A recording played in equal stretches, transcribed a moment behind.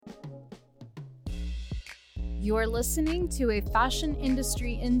You're listening to a Fashion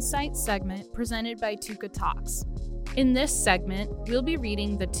Industry Insight segment presented by Tuka Talks. In this segment, we'll be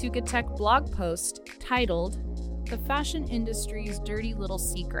reading the Tuka Tech blog post titled, "The Fashion Industry's Dirty Little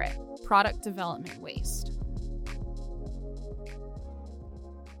Secret, Product Development Waste."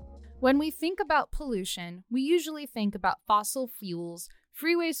 When we think about pollution, we usually think about fossil fuels,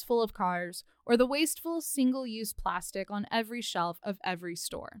 freeways full of cars, or the wasteful single-use plastic on every shelf of every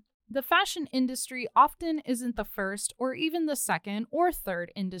store. The fashion industry often isn't the first or even the second or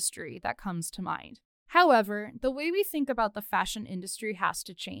third industry that comes to mind. However, the way we think about the fashion industry has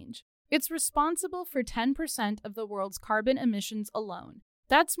to change. It's responsible for 10% of the world's carbon emissions alone.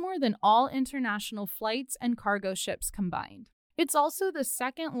 That's more than all international flights and cargo ships combined. It's also the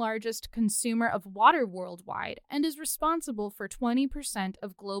second largest consumer of water worldwide and is responsible for 20%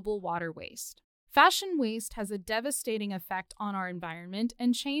 of global water waste. Fashion waste has a devastating effect on our environment,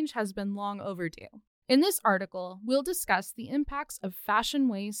 and change has been long overdue. In this article, we'll discuss the impacts of fashion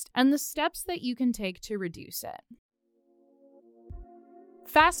waste and the steps that you can take to reduce it.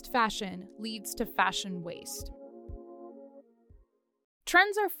 Fast fashion leads to fashion waste.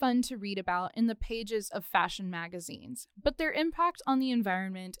 Trends are fun to read about in the pages of fashion magazines, but their impact on the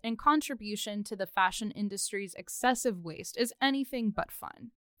environment and contribution to the fashion industry's excessive waste is anything but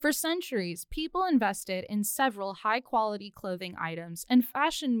fun. For centuries, people invested in several high-quality clothing items, and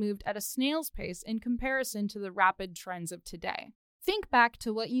fashion moved at a snail's pace in comparison to the rapid trends of today. Think back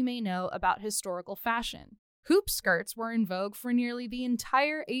to what you may know about historical fashion. Hoop skirts were in vogue for nearly the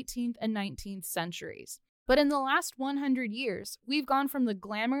entire 18th and 19th centuries. But in the last 100 years, we've gone from the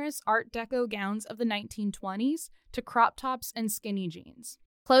glamorous Art Deco gowns of the 1920s to crop tops and skinny jeans.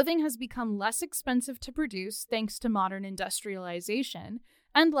 Clothing has become less expensive to produce thanks to modern industrialization,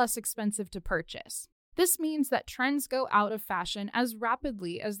 and less expensive to purchase. This means that trends go out of fashion as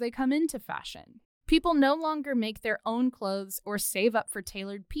rapidly as they come into fashion. People no longer make their own clothes or save up for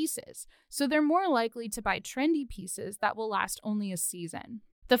tailored pieces, so they're more likely to buy trendy pieces that will last only a season.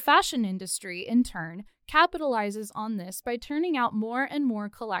 The fashion industry, in turn, capitalizes on this by turning out more and more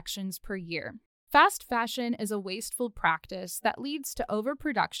collections per year. Fast fashion is a wasteful practice that leads to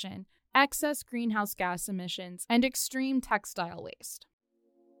overproduction, excess greenhouse gas emissions, and extreme textile waste.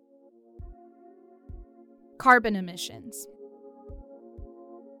 Carbon emissions.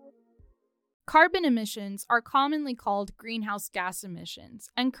 Carbon emissions are commonly called greenhouse gas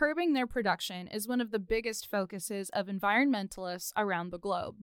emissions, and curbing their production is one of the biggest focuses of environmentalists around the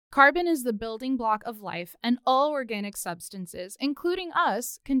globe. Carbon is the building block of life, and all organic substances, including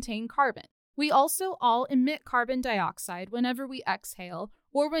us, contain carbon. We also all emit carbon dioxide whenever we exhale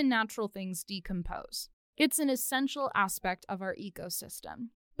or when natural things decompose. It's an essential aspect of our ecosystem.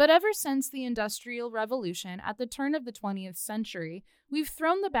 But ever since the Industrial Revolution at the turn of the 20th century, we've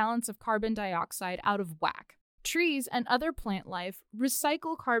thrown the balance of carbon dioxide out of whack. Trees and other plant life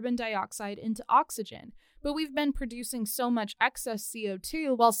recycle carbon dioxide into oxygen, but we've been producing so much excess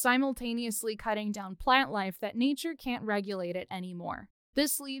CO2 while simultaneously cutting down plant life that nature can't regulate it anymore.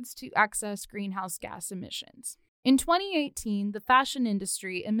 This leads to excess greenhouse gas emissions. In 2018, the fashion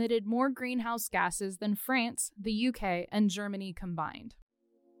industry emitted more greenhouse gases than France, the UK, and Germany combined.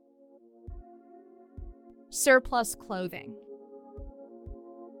 Surplus clothing.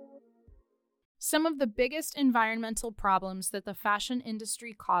 Some of the biggest environmental problems that the fashion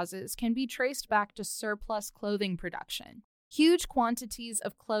industry causes can be traced back to surplus clothing production. Huge quantities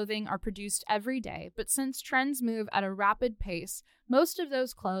of clothing are produced every day, but since trends move at a rapid pace, most of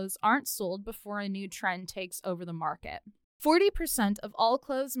those clothes aren't sold before a new trend takes over the market. 40% of all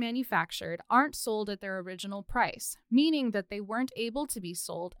clothes manufactured aren't sold at their original price, meaning that they weren't able to be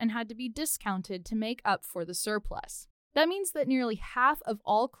sold and had to be discounted to make up for the surplus. That means that nearly half of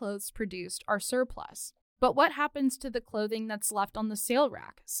all clothes produced are surplus. But what happens to the clothing that's left on the sale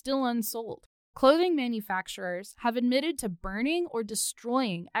rack, still unsold? Clothing manufacturers have admitted to burning or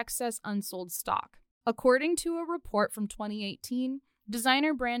destroying excess unsold stock. According to a report from 2018,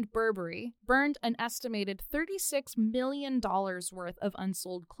 designer brand Burberry burned an estimated $36 million worth of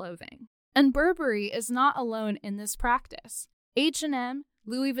unsold clothing. And Burberry is not alone in this practice. H&M,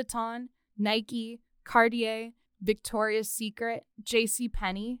 Louis Vuitton, Nike, Cartier, Victoria's Secret,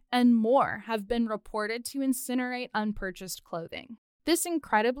 JCPenney, and more have been reported to incinerate unpurchased clothing. This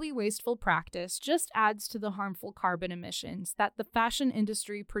incredibly wasteful practice just adds to the harmful carbon emissions that the fashion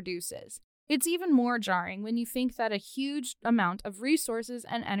industry produces. It's even more jarring when you think that a huge amount of resources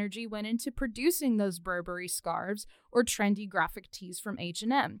and energy went into producing those Burberry scarves or trendy graphic tees from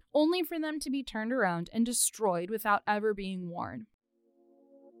H&M, only for them to be turned around and destroyed without ever being worn.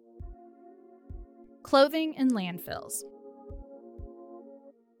 Clothing in landfills.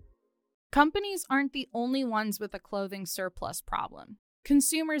 Companies aren't the only ones with a clothing surplus problem.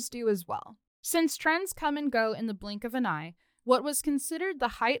 Consumers do as well. Since trends come and go in the blink of an eye, what was considered the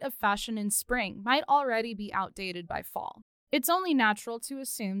height of fashion in spring might already be outdated by fall. It's only natural to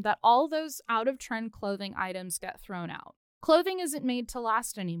assume that all those out-of-trend clothing items get thrown out. Clothing isn't made to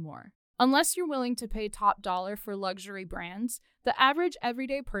last anymore. Unless you're willing to pay top dollar for luxury brands, the average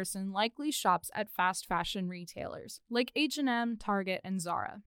everyday person likely shops at fast fashion retailers like H&M, Target, and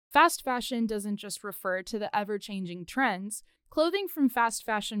Zara. Fast fashion doesn't just refer to the ever-changing trends. Clothing from fast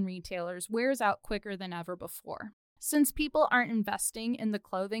fashion retailers wears out quicker than ever before. Since people aren't investing in the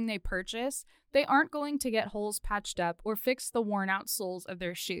clothing they purchase, they aren't going to get holes patched up or fix the worn-out soles of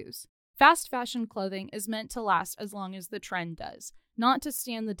their shoes. Fast fashion clothing is meant to last as long as the trend does, not to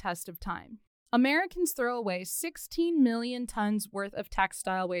stand the test of time. Americans throw away 16 million tons worth of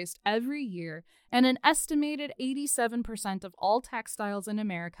textile waste every year, and an estimated 87% of all textiles in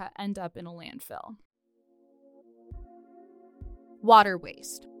America end up in a landfill. Water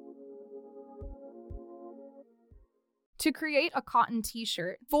waste. To create a cotton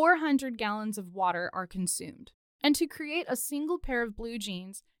t-shirt, 400 gallons of water are consumed. And to create a single pair of blue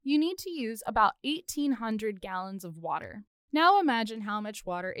jeans, you need to use about 1,800 gallons of water. Now imagine how much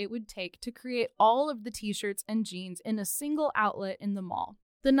water it would take to create all of the t-shirts and jeans in a single outlet in the mall.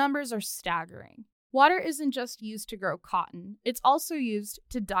 The numbers are staggering. Water isn't just used to grow cotton, it's also used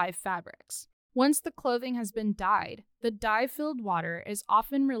to dye fabrics. Once the clothing has been dyed, the dye-filled water is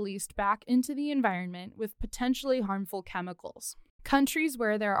often released back into the environment with potentially harmful chemicals. Countries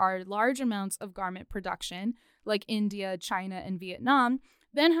where there are large amounts of garment production, like India, China, and Vietnam,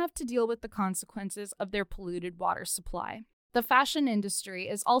 then have to deal with the consequences of their polluted water supply. The fashion industry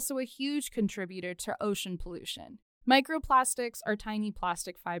is also a huge contributor to ocean pollution. Microplastics are tiny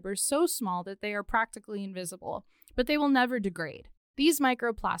plastic fibers so small that they are practically invisible, but they will never degrade. These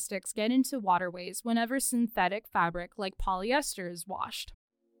microplastics get into waterways whenever synthetic fabric like polyester is washed.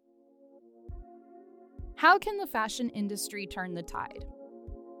 How can the fashion industry turn the tide?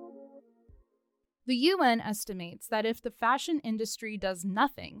 The UN estimates that if the fashion industry does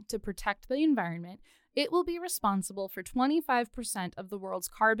nothing to protect the environment, it will be responsible for 25% of the world's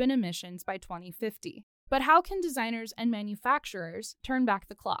carbon emissions by 2050. But how can designers and manufacturers turn back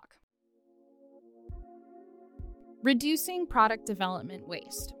the clock? Reducing product development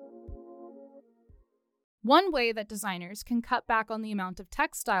waste. One way that designers can cut back on the amount of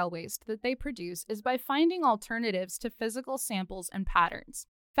textile waste that they produce is by finding alternatives to physical samples and patterns.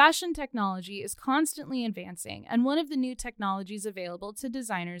 Fashion technology is constantly advancing, and one of the new technologies available to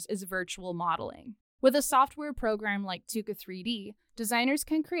designers is virtual modeling. With a software program like Tuka 3D, designers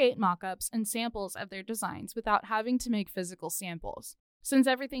can create mock-ups and samples of their designs without having to make physical samples. Since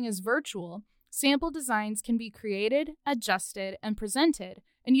everything is virtual, sample designs can be created, adjusted, and presented,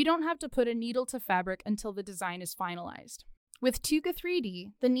 and you don't have to put a needle to fabric until the design is finalized. With Tuka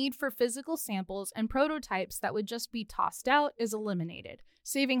 3D, the need for physical samples and prototypes that would just be tossed out is eliminated,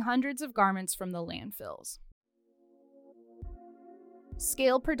 saving hundreds of garments from the landfills.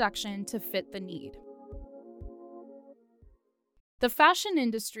 Scale production to fit the need. The fashion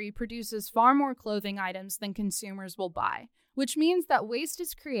industry produces far more clothing items than consumers will buy, which means that waste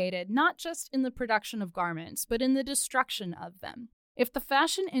is created not just in the production of garments, but in the destruction of them. If the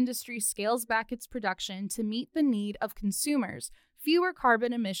fashion industry scales back its production to meet the need of consumers, fewer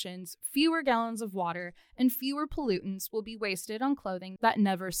carbon emissions, fewer gallons of water, and fewer pollutants will be wasted on clothing that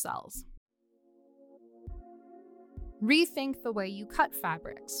never sells. Rethink the way you cut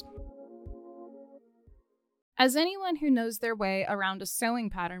fabrics. As anyone who knows their way around a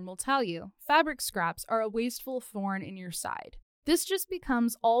sewing pattern will tell you, fabric scraps are a wasteful thorn in your side. This just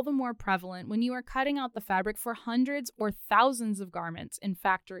becomes all the more prevalent when you are cutting out the fabric for hundreds or thousands of garments in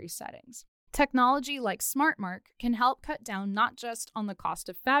factory settings. Technology like SmartMark can help cut down not just on the cost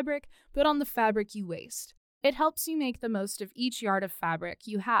of fabric, but on the fabric you waste. It helps you make the most of each yard of fabric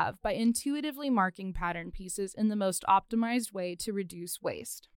you have by intuitively marking pattern pieces in the most optimized way to reduce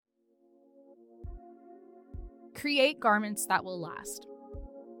waste. Create garments that will last.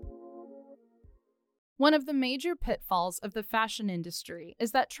 One of the major pitfalls of the fashion industry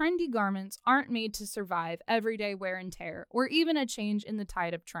is that trendy garments aren't made to survive everyday wear and tear or even a change in the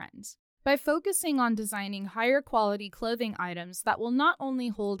tide of trends. By focusing on designing higher quality clothing items that will not only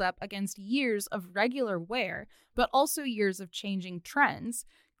hold up against years of regular wear, but also years of changing trends,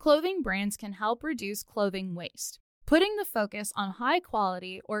 clothing brands can help reduce clothing waste. Putting the focus on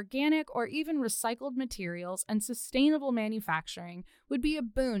high-quality, organic, or even recycled materials and sustainable manufacturing would be a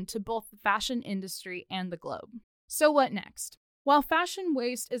boon to both the fashion industry and the globe. So what next? While fashion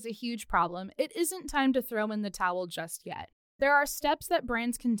waste is a huge problem, it isn't time to throw in the towel just yet. There are steps that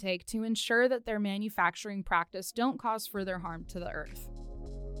brands can take to ensure that their manufacturing practice don't cause further harm to the earth.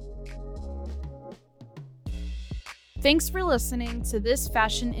 Thanks for listening to this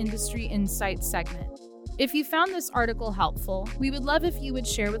Fashion Industry Insights segment. If you found this article helpful, we would love if you would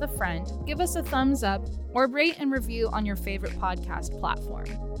share with a friend, give us a thumbs up, or rate and review on your favorite podcast platform.